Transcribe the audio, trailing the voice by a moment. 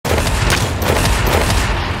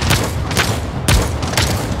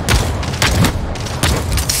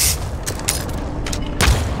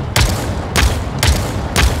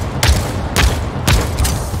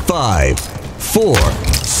5, 4,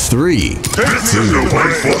 3, 2,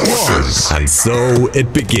 1. And so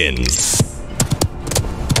it begins.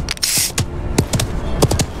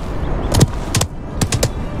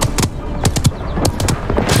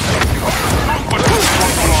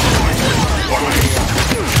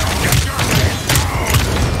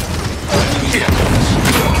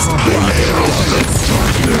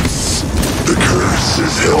 The curse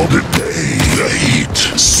is held at bay. The heat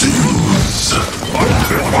soothes. Hold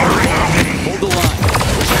the line.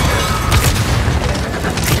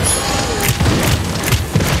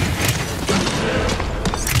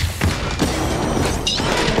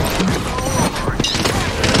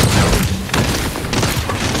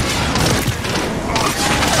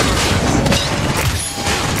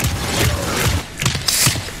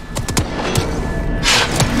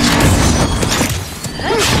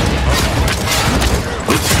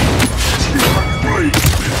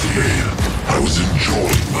 I was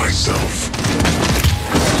enjoying myself.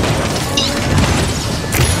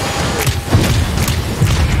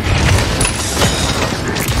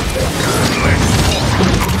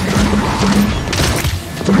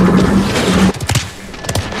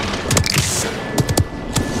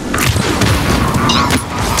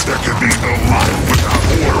 There can be no life without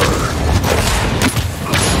order.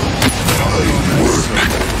 Fine work.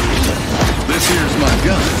 This here's my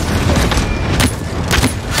gun.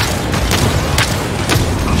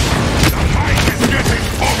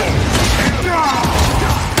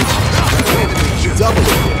 Double.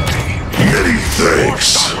 Many thanks.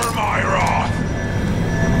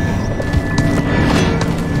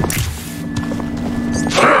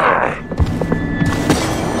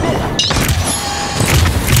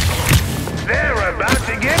 They're about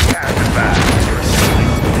to get pacified.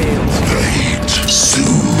 The heat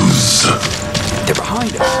soothes. They're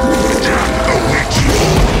behind us. Await you.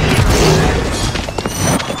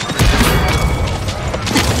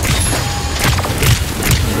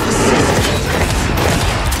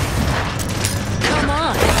 Come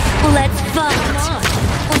on, let's fight.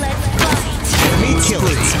 Let's fight. Enemy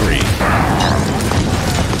killing spree.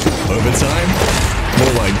 Overtime?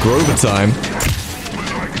 More like Grover time.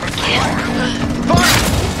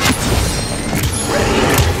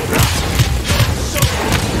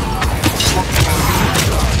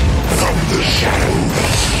 From the shadows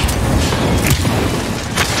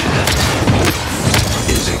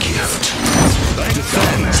is a gift.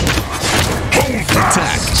 Defend. Hold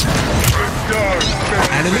fast. Attack.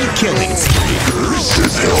 Enemy killing spree. Curse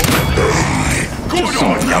is held at bay. Good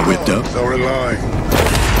on you with them. So rely.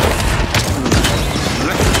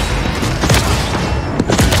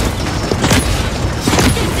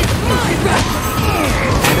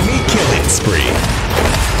 Enemy killing spree.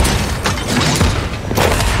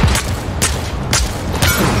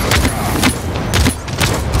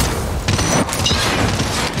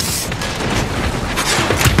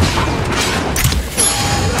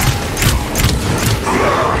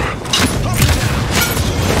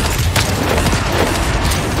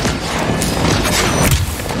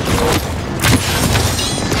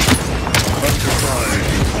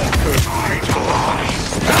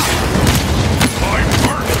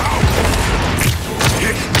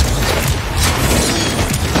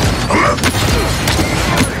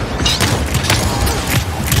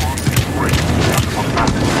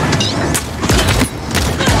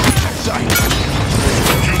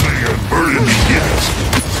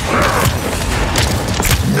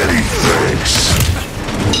 Many thanks.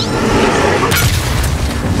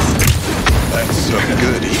 That's some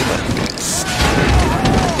good healing.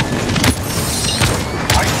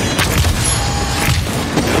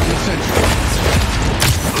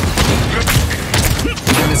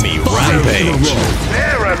 Enemy rampage.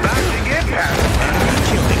 They're about to get pacified.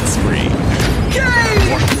 Killing spree.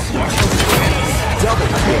 Double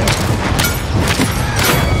kill.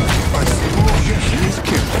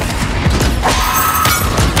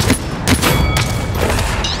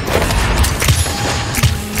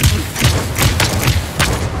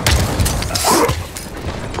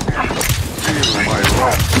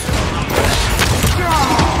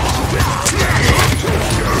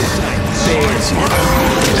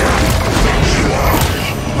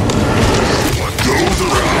 What goes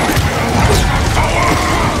around?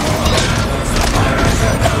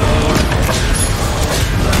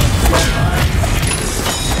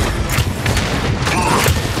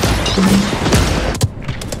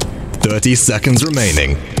 30 seconds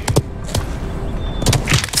remaining.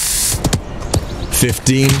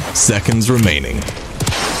 15 seconds remaining.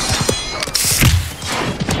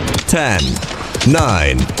 10,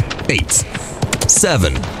 9, 8,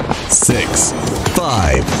 7, 6,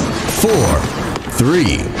 5, 4, 3,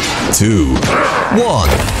 2, 1.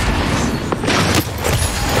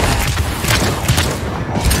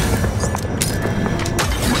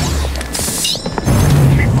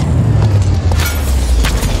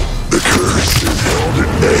 The curse is held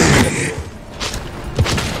at bay.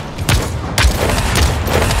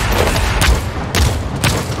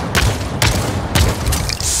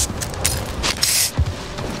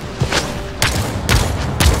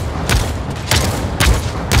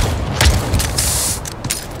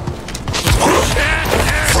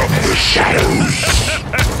 From the shadows.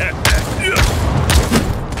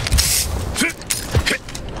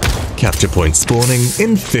 Capture point spawning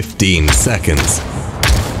in 15 seconds.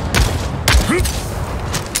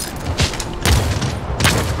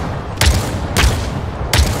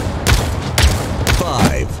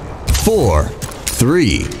 5, 4,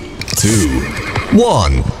 3, 2,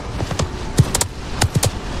 1.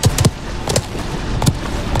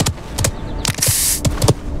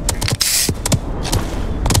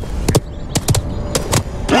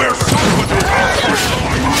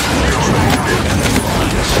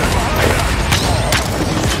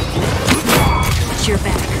 You're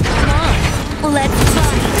back. Come on. Let's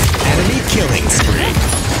fight. Enemy killing spree.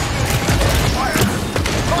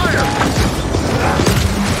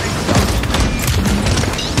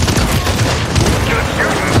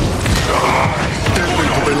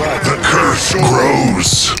 The curse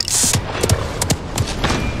grows.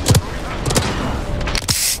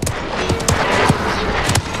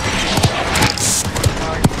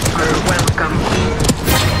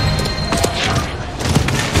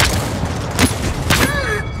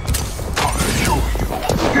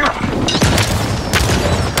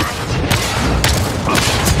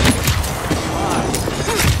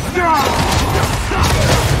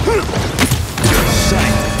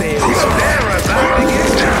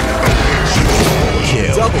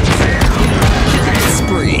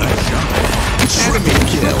 Spree. Enemy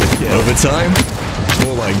kill. Overtime?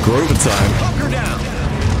 More like Grover time.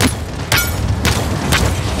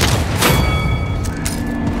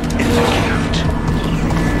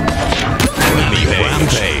 Enemy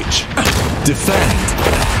rampage. Defend.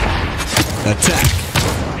 Attack.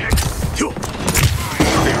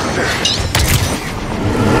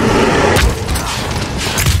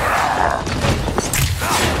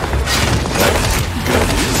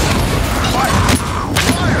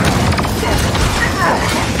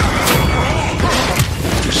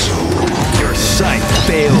 Your sight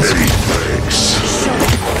fails me.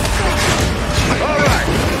 Alright,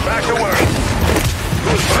 back to work.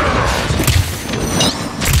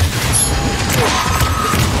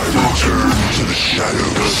 Return to the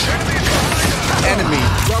shadows. Enemy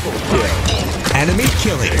double kill. Enemy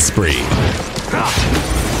killing spree.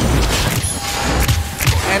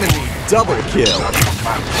 Enemy double kill.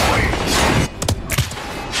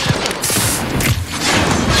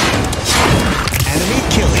 Enemy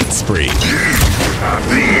killing spree. Have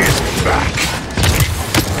these back.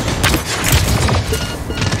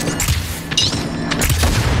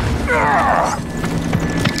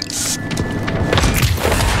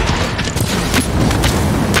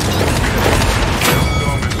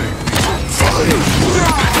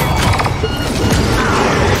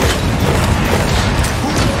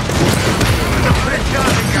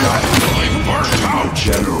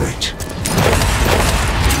 Generate.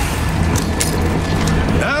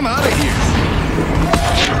 I'm out of here.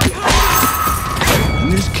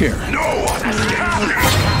 And there's Karen. No one is happy.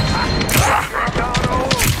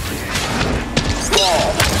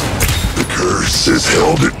 The curse is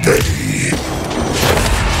held at bay.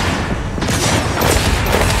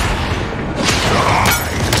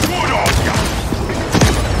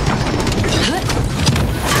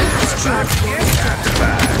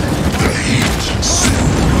 The heat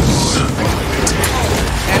soothes.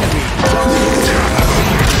 Enemy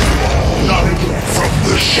From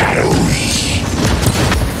the shadows.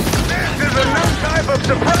 This is a new type of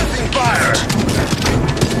suppressing fire.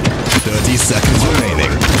 30 seconds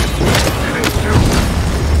remaining.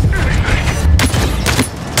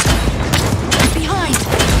 Behind.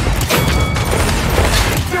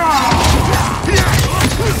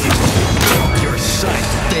 Your sight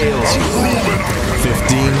fails you.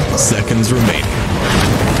 15 seconds remaining.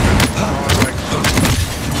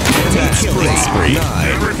 Enemy killing spree. 9,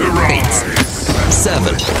 8,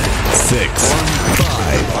 7, 6,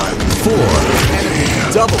 5, 4. Enemy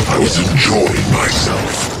double I was enjoying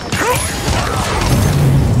myself.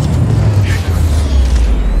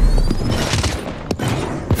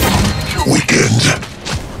 Weekend.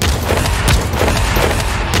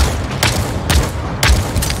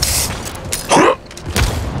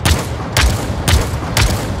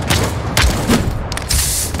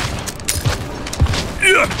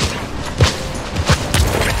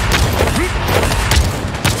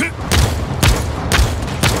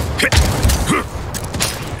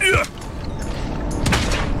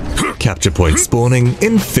 Capture point spawning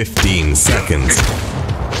in 15 seconds.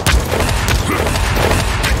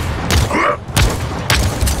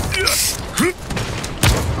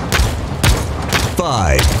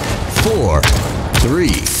 5, 4, 3,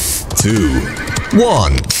 2,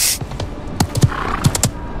 1.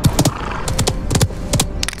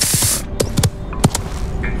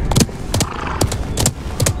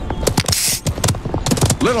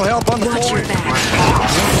 Little help on the Watch your point.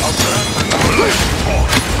 back.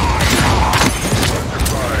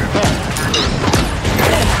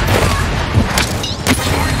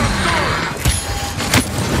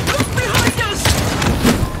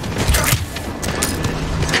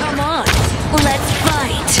 Come on, let's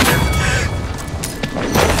fight.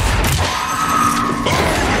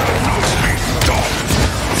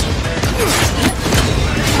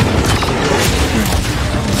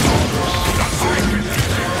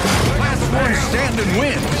 Last one standing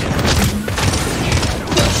wins.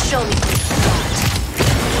 Show me what you got.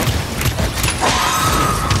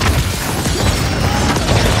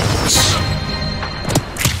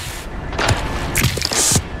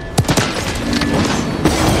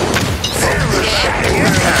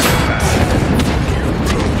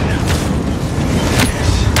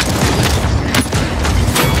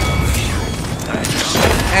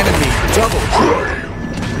 Enemy double.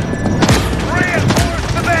 Reinforce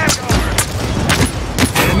the vanguard.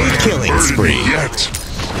 Enemy killing spree. Yet.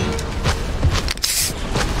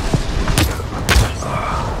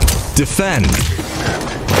 Defend.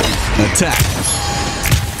 Attack.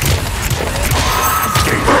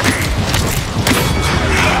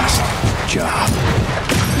 Job.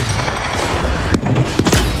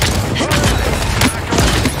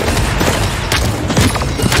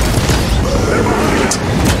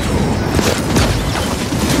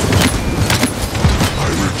 I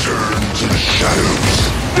return to the shadows.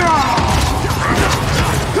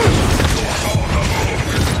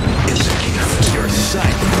 Your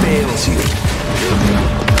sight fails you.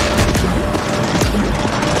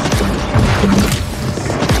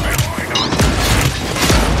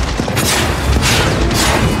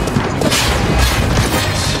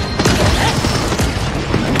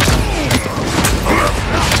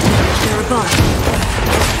 They're above.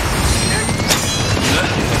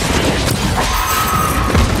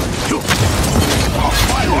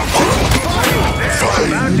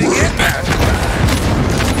 Fine work.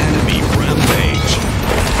 Enemy rampage.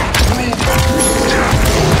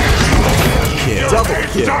 Kill. Double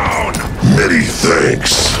kill. Down. Many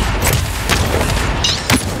thanks.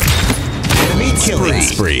 Enemy killing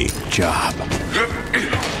spree. Job.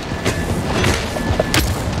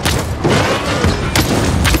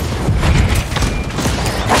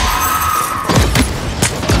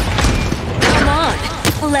 Come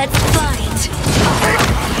on, let's fight.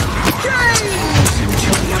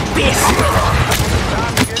 Into the abyss.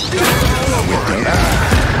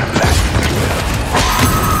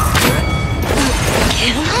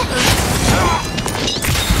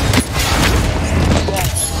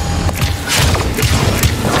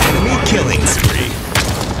 Enemy killing spree.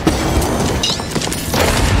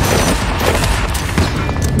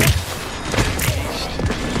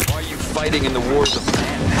 Why are you fighting in the wars of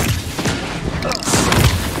man?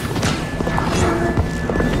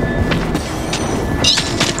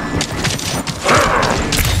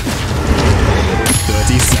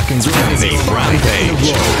 30 seconds remaining.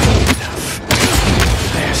 Rampage.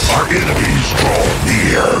 Our enemies draw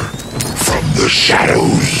near. From the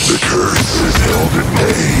shadows, the curse is held at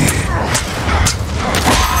bay.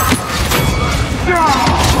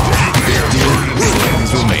 15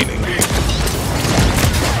 seconds remaining.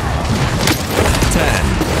 10,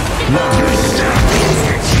 9,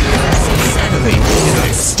 7,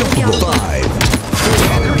 unstoppable. 5,